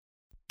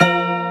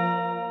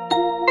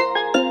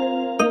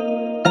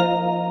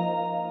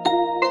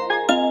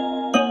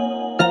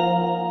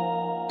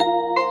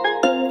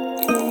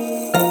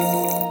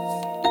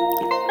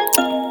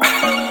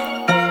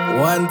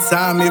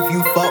time if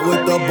you fuck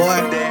with the boy.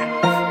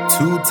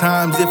 2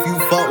 times if you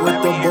fuck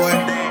with the boy.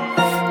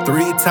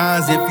 3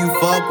 times if you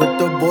fuck with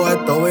the boy.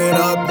 Throw it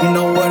up, you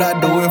know what I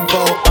do it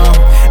for.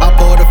 I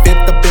pour the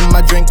 5th up in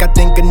my drink, I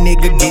think a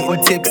nigga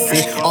getting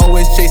tipsy.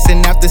 Always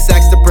chasing after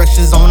sacks, the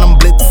pressure's on, I'm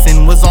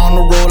blitzing. Was on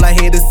the roll, I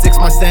hit a 6,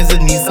 my stanza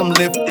need some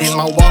lifting.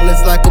 My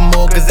wallet's like a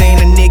mall, cause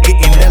ain't a nigga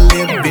in that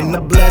living.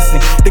 A blessing,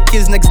 the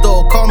kids next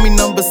door call me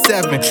number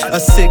 7. A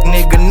sick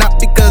nigga, not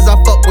because I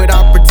fuck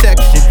without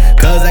protection,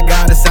 cause I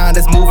got a sign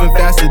that's moving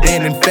faster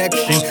than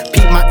infection.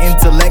 Peep my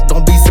intellect,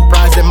 don't be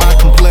surprised at my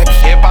complexion.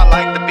 If I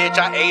like the bitch,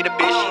 I ate a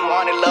bitch. She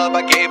wanted love,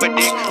 I gave her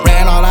dick.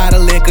 Ran all out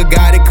of liquor,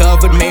 got it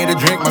covered, made her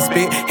drink my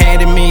spit.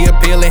 Handed me a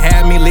pill, it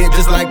had me lit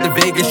just like the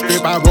Vegas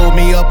Strip. I rolled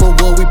me up a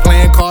wood, we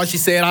playing cards, she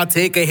said I'll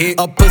take a hit.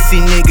 A pussy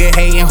nigga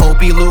hating,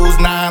 hope he lose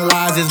 9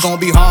 lives. It's gonna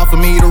be hard for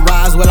me to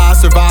rise, will I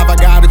survive? I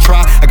gotta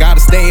try, I gotta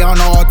stay on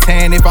all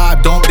 10. If I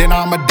don't, then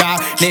I'ma die.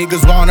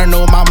 Niggas wanna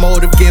know my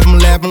motive, give them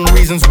 11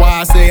 reasons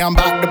why I say I'm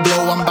about to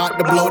blow. I'm about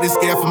to blow, they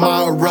scared for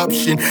my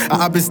eruption.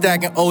 I've been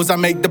stacking O's, I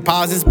make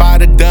deposits by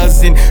the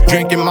dozen.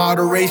 Drinking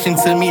moderation,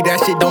 to me that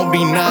shit don't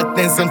be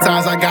nothing.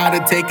 Sometimes I gotta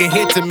take a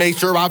hit to make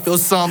sure I feel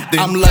something.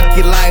 I'm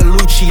lucky like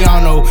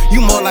Luciano,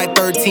 you more like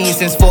 13.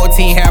 Since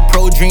 14, had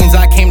pro dreams,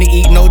 I came to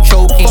eat, no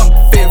choking.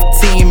 Fuck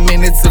 15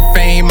 minutes of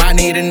fame, I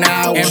need an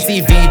hour.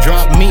 MTV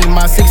dropped me,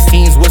 my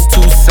 16s was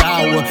too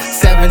sour.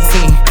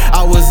 17,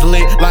 I was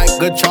lit like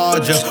a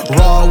charger.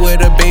 Raw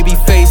with a baby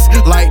face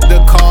like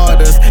the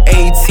Carters.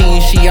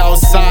 18, she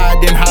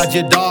outside, then hide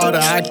your daughter.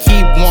 I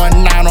keep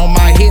 1-9 on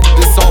my hip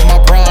to solve my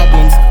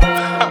problems.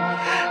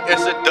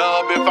 It's a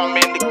dub if I'm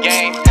in the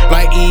game.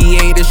 Like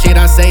EA, the shit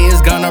I say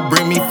is gonna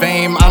bring me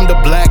fame. I'm the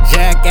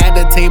blackjack at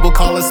the table,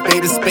 call a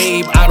spade a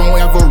spade. I don't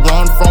ever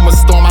run from a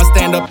storm, I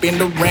stand up in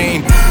the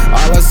rain.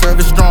 All I serve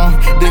is strong,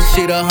 this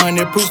shit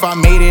 100 proof. I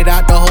made it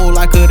out the hole,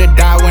 I could've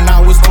died when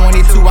I was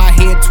 22. I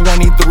hit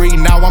 23,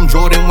 now I'm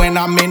Jordan when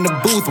I'm in the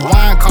booth.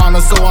 Wine corner,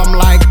 so I'm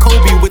like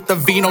Kobe with the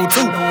vino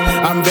too.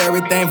 I'm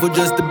very thankful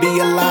just to be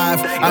alive.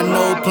 I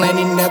know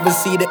plenty never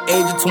see the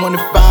age of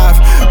 25,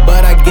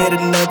 but I get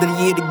another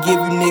year to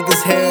give you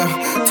niggas hell.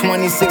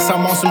 26,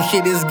 I'm on some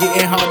shit, it's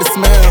getting hard to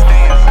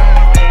smell.